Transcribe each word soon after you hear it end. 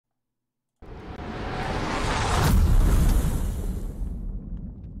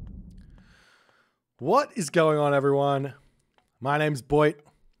What is going on, everyone? My name's Boit,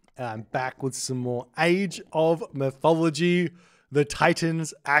 and I'm back with some more Age of Mythology. The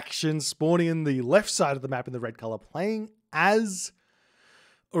Titans action spawning in the left side of the map in the red color, playing as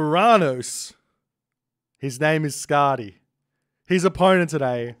Oranos. His name is Skady. His opponent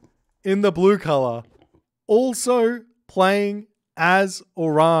today, in the blue color, also playing as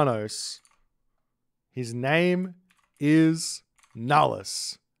Oranos. His name is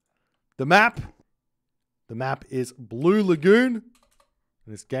Nullus. The map is Blue Lagoon.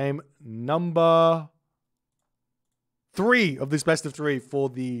 And it's game number 3 of this best of 3 for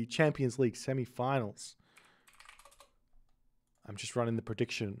the Champions League semi-finals. I'm just running the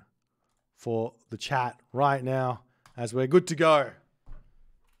prediction for the chat right now as we're good to go.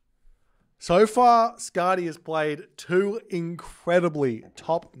 So far, Skady has played 2 incredibly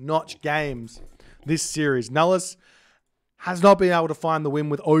top-notch games this series. Nullus has not been able to find the win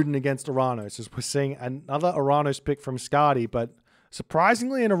with Odin against Oranos, as we're seeing another Oranos pick from Skady, but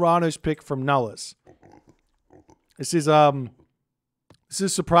surprisingly an Oranos pick from Nullus. This is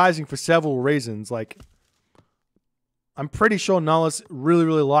surprising for several reasons. Like, I'm pretty sure Nullus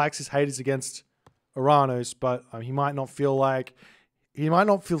really likes his Hades against Oranos, but he might not feel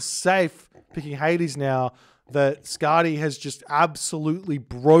safe picking Hades now that Skady has just absolutely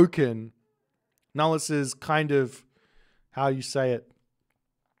broken Nullus's kind of, how you say it,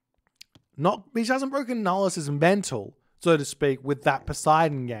 he hasn't broken Nullus's mental, so to speak, with that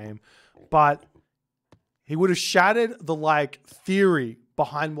Poseidon game, but he would have shattered the theory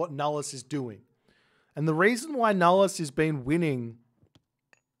behind what Nullus is doing. And the reason why Nullus has been winning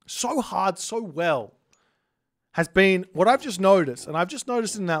so hard, so well, has been what I've just noticed, and I've just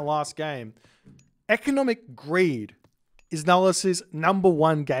noticed in that last game. Economic greed is Nullus's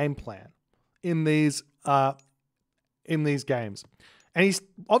 #1 game plan in these games. And he's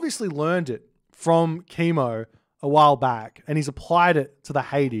obviously learned it from Chemo a while back, and he's applied it to the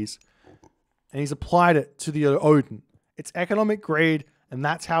Hades, and he's applied it to the Odin. It's economic greed, and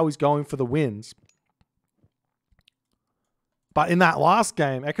that's how he's going for the wins. But in that last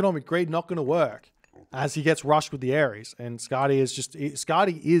game, economic greed not going to work as he gets rushed with the Ares, and Skady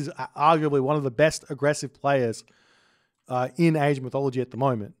is arguably one of the best aggressive players in Age of Mythology at the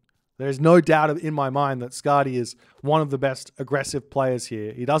moment. There's no doubt in my mind that Skady is one of the best aggressive players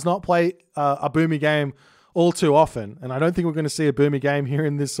here. He does not play a boomy game all too often, and I don't think we're going to see a boomy game here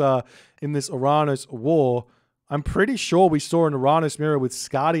in this Oranos war. I'm pretty sure we saw an Oranos mirror with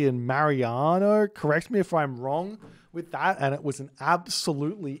Skady and Mariano. Correct me if I'm wrong with that, and it was an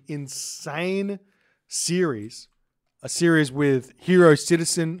absolutely insane series. A series with Hero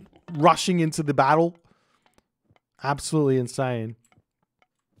Citizen rushing into the battle. Absolutely insane.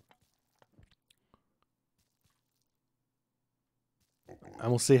 And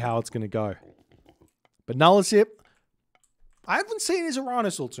we'll see how it's going to go. But Nullus here, I haven't seen his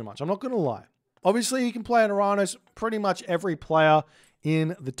Oranos all too much. I'm not going to lie. Obviously, he can play an Oranos. Pretty much every player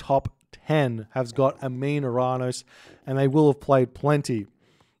in the top 10 has got a mean Oranos. And they will have played plenty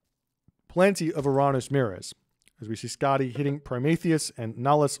of Oranos mirrors. As we see Skady hitting Prometheus and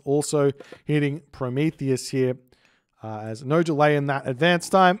Nullus also hitting Prometheus here. As no delay in that advance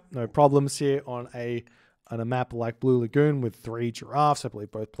time. No problems here on a map like Blue Lagoon with 3 giraffes. I believe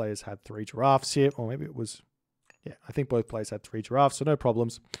both players had 3 giraffes here. Or maybe it was, yeah, I think both players had 3 giraffes. So no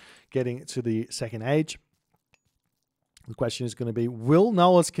problems getting to the second age. The question is going to be, will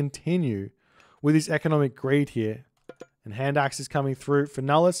Nullus continue with his economic greed here? And hand axe is coming through for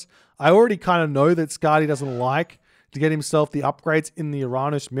Nullus. I already kind of know that Skady doesn't like to get himself the upgrades in the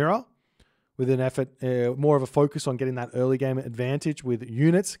Oranos mirror, with an effort, more of a focus on getting that early game advantage with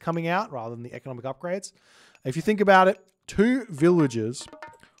units coming out rather than the economic upgrades. If you think about it, 2 villages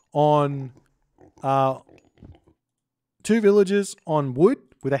on wood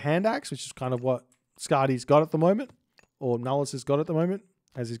with a hand axe, which is kind of what Skady's got at the moment, or Nullus has got at the moment,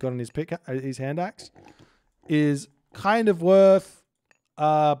 as he's got in his hand axe, is kind of worth.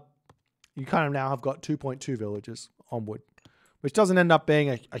 You kind of now have got 2.2 villages on wood, which doesn't end up being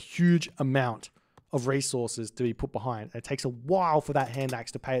a huge amount of resources to be put behind. It takes a while for that hand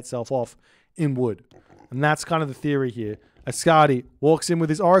axe to pay itself off in wood. And that's kind of the theory here. As Skady walks in with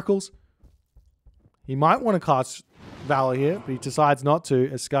his oracles, he might want to cast Valor here, but he decides not to.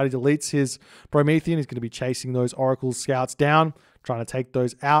 As Skady deletes his Promethean, he's going to be chasing those oracle scouts down, trying to take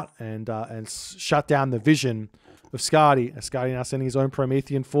those out and shut down the vision of Skady. Skady now sending his own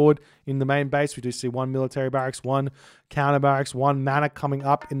Promethean forward in the main base. We do see 1 military barracks, 1 counter barracks, 1 mana coming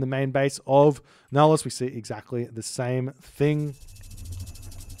up in the main base of Nullus. We see exactly the same thing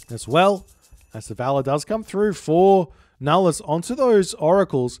as well, as the Valor does come through for Nullus onto those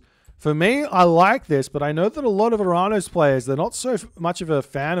oracles. For me, I like this, but I know that a lot of Oranos players, they're not so much of a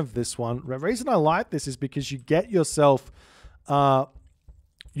fan of this one. The reason I like this is because you get yourself an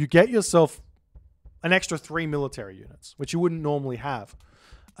extra 3 military units, which you wouldn't normally have.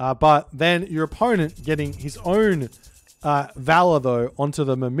 But then your opponent getting his own Valor, though, onto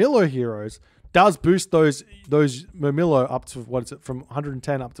the Murmillo heroes does boost those Murmillo up to, what is it, from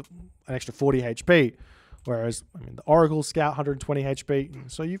 110 up to an extra 40 HP. Whereas, I mean, the Oracle Scout, 120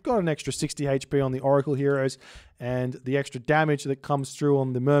 HP. So you've got an extra 60 HP on the Oracle heroes. And the extra damage that comes through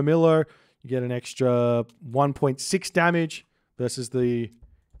on the Murmillo, you get an extra 1.6 damage versus the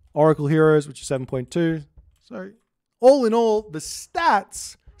Oracle heroes, which is 7.2. So all in all, the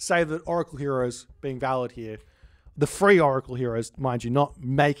stats say that Oracle heroes being valid here, the free Oracle heroes, mind you, not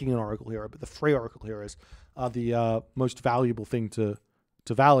making an Oracle hero, but the free Oracle heroes are the most valuable thing to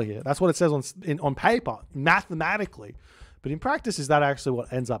valor here. That's what it says on paper, mathematically. But in practice, is that actually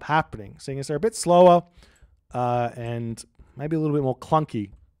what ends up happening? Seeing as they're a bit slower and maybe a little bit more clunky.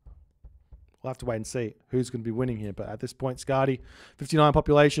 We'll have to wait and see who's going to be winning here. But at this point, Skady, 59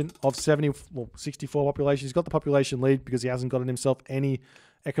 population of 64 population. He's got the population lead because he hasn't gotten himself any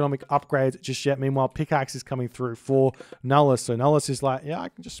economic upgrades just yet. Meanwhile, Pickaxe is coming through for Nullus. So Nullus is like, yeah, I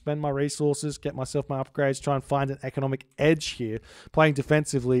can just spend my resources, get myself my upgrades, try and find an economic edge here. Playing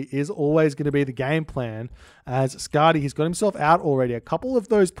defensively is always going to be the game plan. As Skady, he's got himself out already. A couple of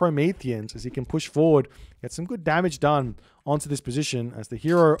those Prometheans as he can push forward, get some good damage done onto this position as the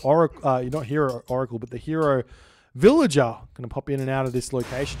hero Oracle, not hero Oracle, but the hero Villager going to pop in and out of this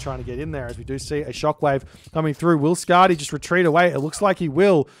location trying to get in there as we do see a shockwave coming through. Will Skady just retreat away? It looks like he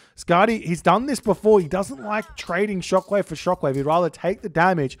will. Skady, he's done this before. He doesn't like trading shockwave for shockwave. He'd rather take the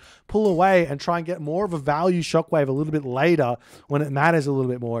damage, pull away, and try and get more of a value shockwave a little bit later when it matters a little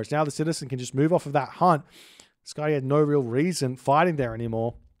bit more. As now the Citizen can just move off of that hunt. Skady had no real reason fighting there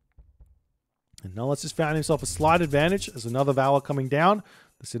anymore. And Nullus just found himself a slight advantage as another Valor coming down.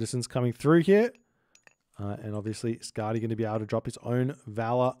 The Citizen's coming through here. And obviously, Skady going to be able to drop his own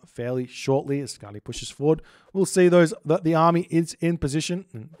Valor fairly shortly as Skady pushes forward. We'll see that the army is in position.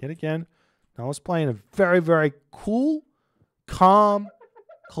 And yet again, Nullus playing a very, very cool, calm,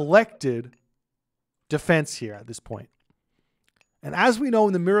 collected defense here at this point. And as we know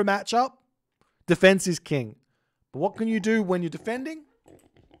in the mirror matchup, defense is king. But what can you do when you're defending?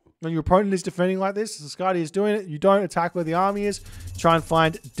 When your opponent is defending like this, as Skady is doing it, you don't attack where the army is. Try and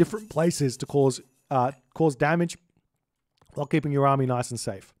find different places to cause damage while keeping your army nice and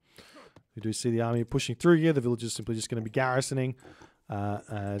safe. We do see the army pushing through here. The village is simply just going to be garrisoning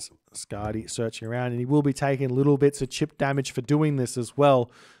as Skady searching around. And he will be taking little bits of chip damage for doing this as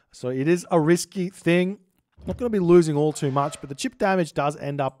well. So it is a risky thing. Not going to be losing all too much, but the chip damage does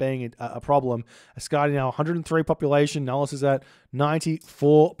end up being a problem. Skady now 103 population. Nullus is at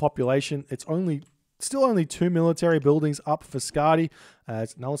 94 population. It's still only 2 military buildings up for Skady.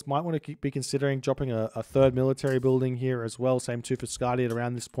 Nullus might want to be considering dropping a third military building here as well. Same too for Skady. At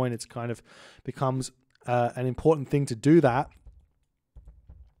around this point, it's kind of becomes an important thing to do that.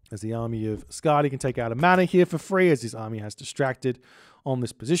 As the army of Skady can take out a mana here for free, as his army has distracted on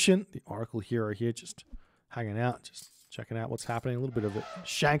this position. The Oracle hero here just hanging out, just checking out what's happening. A little bit of a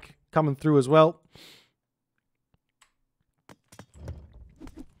shank coming through as well.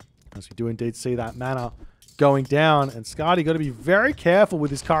 As we do indeed see that mana going down. And Skady got to be very careful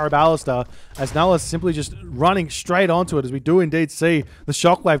with his Caraballister as Nullus simply just running straight onto it as we do indeed see the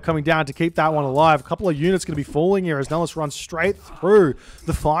shockwave coming down to keep that one alive. A couple of units going to be falling here as Nullus runs straight through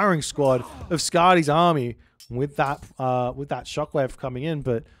the firing squad of Skady's army with that shockwave coming in.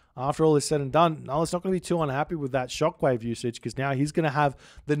 But after all is said and done, Nullus not going to be too unhappy with that shockwave usage because now he's going to have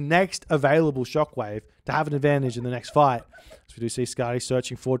the next available shockwave to have an advantage in the next fight. So we do see Skady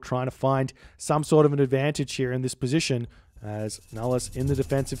searching forward, trying to find some sort of an advantage here in this position as Nullus in the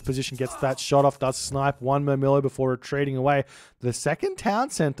defensive position gets that shot off, does snipe one Murmillo before retreating away. The second town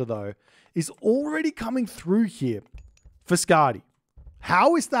center, though, is already coming through here for Skady.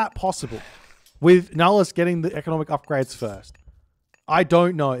 How is that possible with Nullus getting the economic upgrades first? I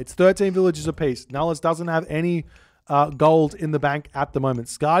don't know. It's 13 villages apiece. Nullus doesn't have any gold in the bank at the moment.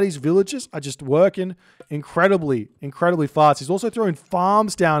 Skady's villages are just working incredibly fast. He's also throwing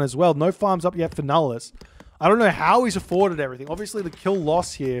farms down as well. No farms up yet for Nullus. I don't know how he's afforded everything. Obviously, the kill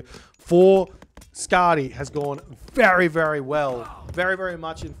loss here for Skady has gone very, very well. Very, very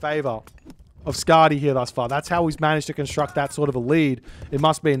much in favor of Skady here thus far. That's how he's managed to construct that sort of a lead. It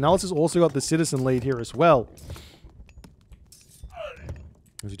must be. Nullus has also got the citizen lead here as well.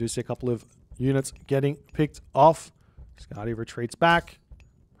 As you do see a couple of units getting picked off. Skady retreats back.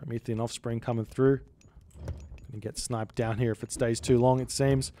 Promethean offspring coming through. Gonna get sniped down here if it stays too long, it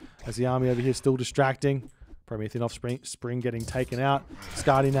seems. As the army over here still distracting. Promethean Spring getting taken out.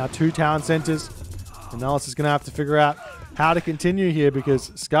 Skady now 2 town centers. And Nullus is going to have to figure out how to continue here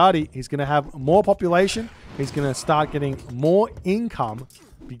because Skady, he's going to have more population. He's going to start getting more income.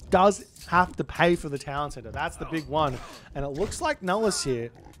 But he does have to pay for the town center. That's the big one. And it looks like Nullus here,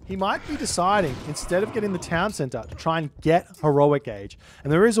 he might be deciding, instead of getting the town center, to try and get heroic age.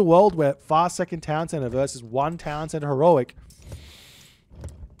 And there is a world where fast second town center versus 1 town center heroic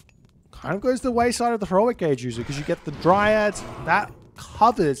kind of goes to the wayside of the heroic age user because you get the dryads. That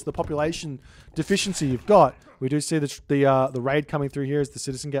covers the population deficiency you've got. We do see the raid coming through here as the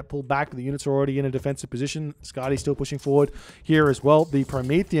citizen get pulled back, but the units are already in a defensive position. Skady still pushing forward here as well. The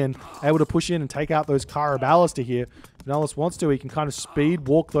Promethean able to push in and take out those Kara Ballista here. If Nullus wants to, he can kind of speed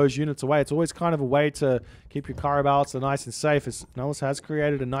walk those units away. It's always kind of a way to keep your Kara Ballista nice and safe, as Nullus has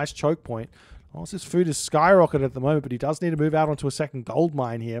created a nice choke point. Nullus's food is skyrocketed at the moment, but he does need to move out onto a second gold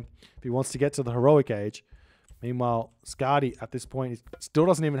mine here if he wants to get to the heroic age. Meanwhile, Skady at this point, he still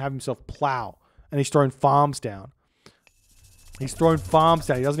doesn't even have himself plow. And he's throwing farms down. He's throwing farms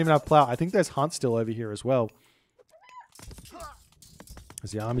down. He doesn't even have plow. I think there's Hunt still over here as well.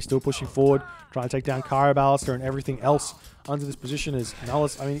 As the army's still pushing forward, trying to take down Kara Ballista and everything else under this position is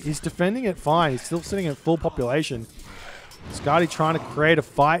Nullus. I mean, he's defending it fine. He's still sitting at full population. Skady trying to create a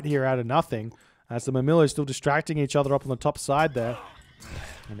fight here out of nothing. As the Mamilla is still distracting each other up on the top side there.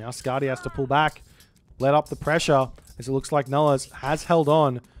 And now Skady has to pull back. Let up the pressure. As it looks like Nullus has held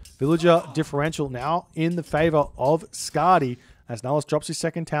on. Villager differential now in the favor of Skady. As Nullus drops his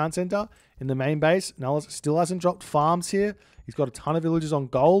second town center in the main base. Nullus still hasn't dropped farms here. He's got a ton of villagers on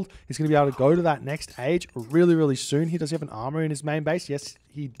gold. He's going to be able to go to that next age really, really soon. He does have an armor in his main base. Yes,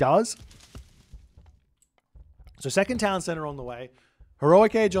 he does. So second town center on the way.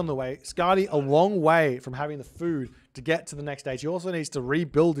 Heroic age on the way. Skady a long way from having the food to get to the next age. He also needs to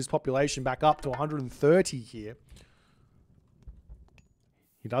rebuild his population back up to 130 here.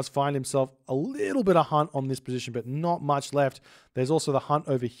 He does find himself a little bit of Hunt on this position, but not much left. There's also the Hunt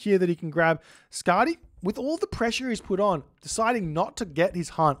over here that he can grab. Skady, with all the pressure he's put on, deciding not to get his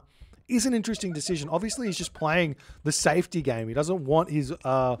Hunt is an interesting decision. Obviously, he's just playing the safety game. He doesn't want his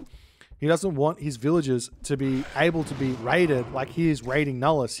villagers to be able to be raided like he is raiding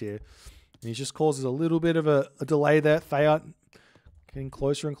Nullus here. And he just causes a little bit of a delay there. Thea getting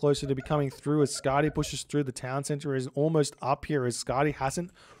closer and closer to be coming through as Skady pushes through. The town center is almost up here as Skady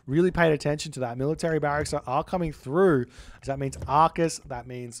hasn't really paid attention to that. Military barracks are coming through. As that means Arcus, that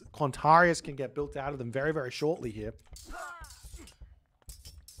means Contarius can get built out of them very, very shortly here.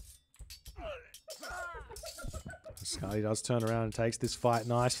 Skady does turn around and takes this fight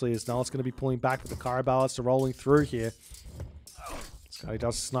nicely as Nullus going to be pulling back with the Kara Ballista rolling through here. Skady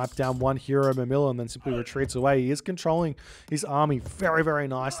does snipe down one hero, Mamilla, and then simply retreats away. He is controlling his army very, very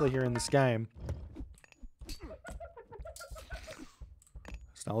nicely here in this game.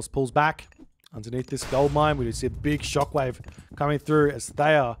 Nullus pulls back underneath this gold mine. We do see a big shockwave coming through as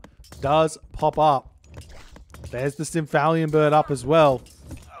Thea does pop up. There's the Stymphalian bird up as well.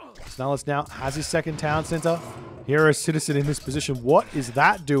 Nullus now has his second town center. Hero citizen in this position. What is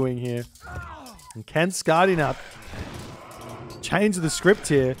that doing here? And can Skady now change the script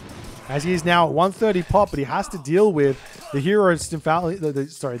here as he is now at 130 pop, but he has to deal with the hero Stymphalian, the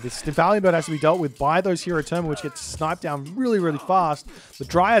Stymphalian bird has to be dealt with by those hero terminal, which gets sniped down really, really fast. The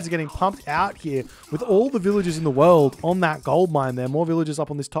dryads are getting pumped out here with all the villagers in the world on that gold mine there. More villagers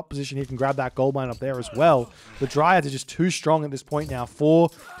up on this top position here can grab that gold mine up there as well. The dryads are just too strong at this point now for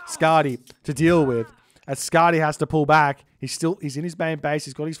Skady to deal with. As Skady has to pull back, he's in his main base.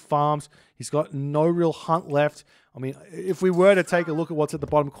 He's got his farms. He's got no real Hunt left. I mean, if we were to take a look at what's at the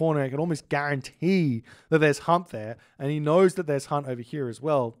bottom corner, I can almost guarantee that there's Hunt there, and he knows that there's Hunt over here as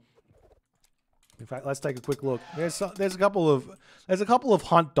well. In fact, let's take a quick look. There's a couple of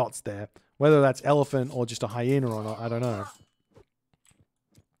Hunt dots there, whether that's elephant or just a hyena or not, I don't know.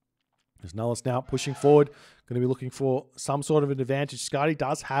 There's Nullus now pushing forward, going to be looking for some sort of an advantage. Skady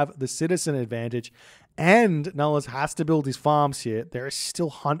does have the citizen advantage, and Nullus has to build his farms here. There is still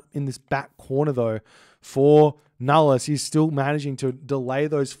Hunt in this back corner, though, for Nullus. He's still managing to delay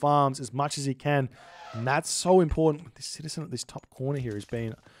those farms as much as he can, and that's so important. This citizen at this top corner here has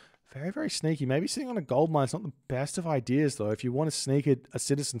been very, very sneaky. Maybe sitting on a gold mine is not the best of ideas, though. If you want to sneak a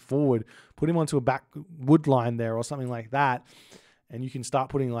citizen forward, put him onto a back wood line there or something like that, and you can start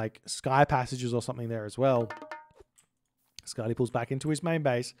putting like sky passages or something there as well. Skady pulls back into his main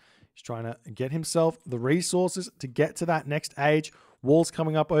base. He's trying to get himself the resources to get to that next age. Walls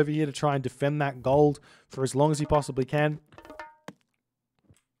coming up over here to try and defend that gold for as long as he possibly can.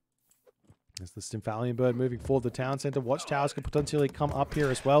 As the Stymphalian Bird moving forward, the town center. Watchtowers could potentially come up here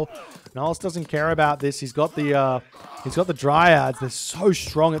as well. Nullus doesn't care about this. He's got the Dryads. They're so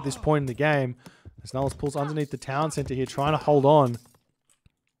strong at this point in the game. As Nullus pulls underneath the town center here, trying to hold on.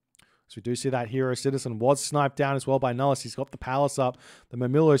 So we do see that hero citizen was sniped down as well by Nullus. He's got the palace up. The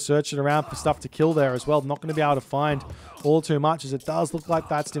Mamilo searching around for stuff to kill there as well. Not going to be able to find all too much, as it does look like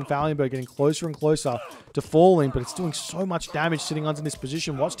that Stymphalian Bird getting closer and closer to falling, but it's doing so much damage sitting under this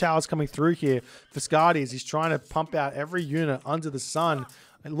position. Watchtower's coming through here for Skady as he's trying to pump out every unit under the sun.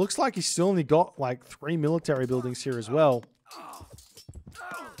 It looks like he's still only got like 3 military buildings here as well.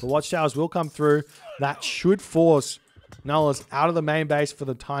 The Watchtowers will come through. That should force Nullus out of the main base for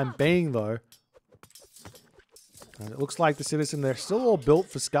the time being, though. And it looks like the citizen, they're still all built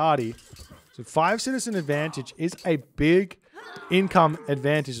for Skady. So 5 citizen advantage is a big income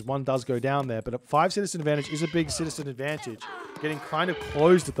advantage. One does go down there, but a 5 citizen advantage is a big citizen advantage. Getting kind of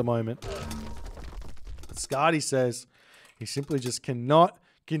closed at the moment. Skady says he simply just cannot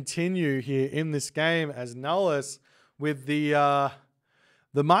continue here in this game, as Nullus with the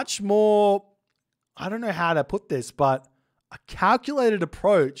much more, I don't know how to put this, but a calculated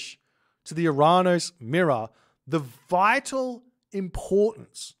approach to the Oranos mirror, the vital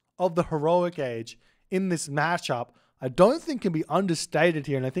importance of the heroic age in this matchup, I don't think can be understated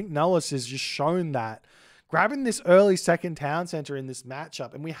here. And I think Nullus has just shown that. Grabbing this early second town center in this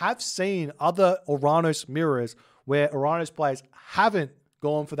matchup, and we have seen other Oranos mirrors where Oranos players haven't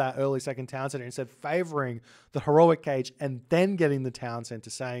gone for that early second town center, instead favoring the heroic age and then getting the town center,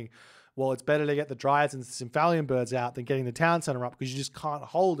 saying, well, it's better to get the Dryads and the Stymphalian Birds out than getting the town center up, because you just can't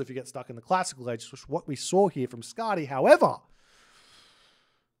hold if you get stuck in the classical age, which is what we saw here from Skady. However,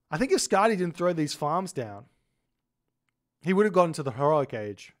 I think if Skady didn't throw these farms down, he would have gotten to the heroic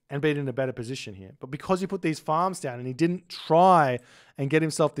age and been in a better position here. But because he put these farms down and he didn't try and get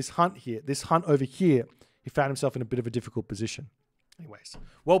himself this hunt here, this hunt over here, he found himself in a bit of a difficult position. Anyways,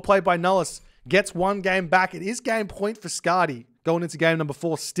 well played by Nullus. Gets 1 game back. It is game point for Skady going into game number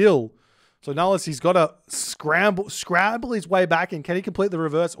 4 still. So Nullus, he's got to scramble his way back in. Can he complete the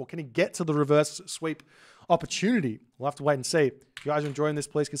reverse, or can he get to the reverse sweep opportunity? We'll have to wait and see. If you guys are enjoying this,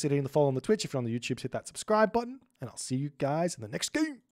 please consider hitting the follow on the Twitch. If you're on the YouTube, hit that subscribe button, and I'll see you guys in the next game.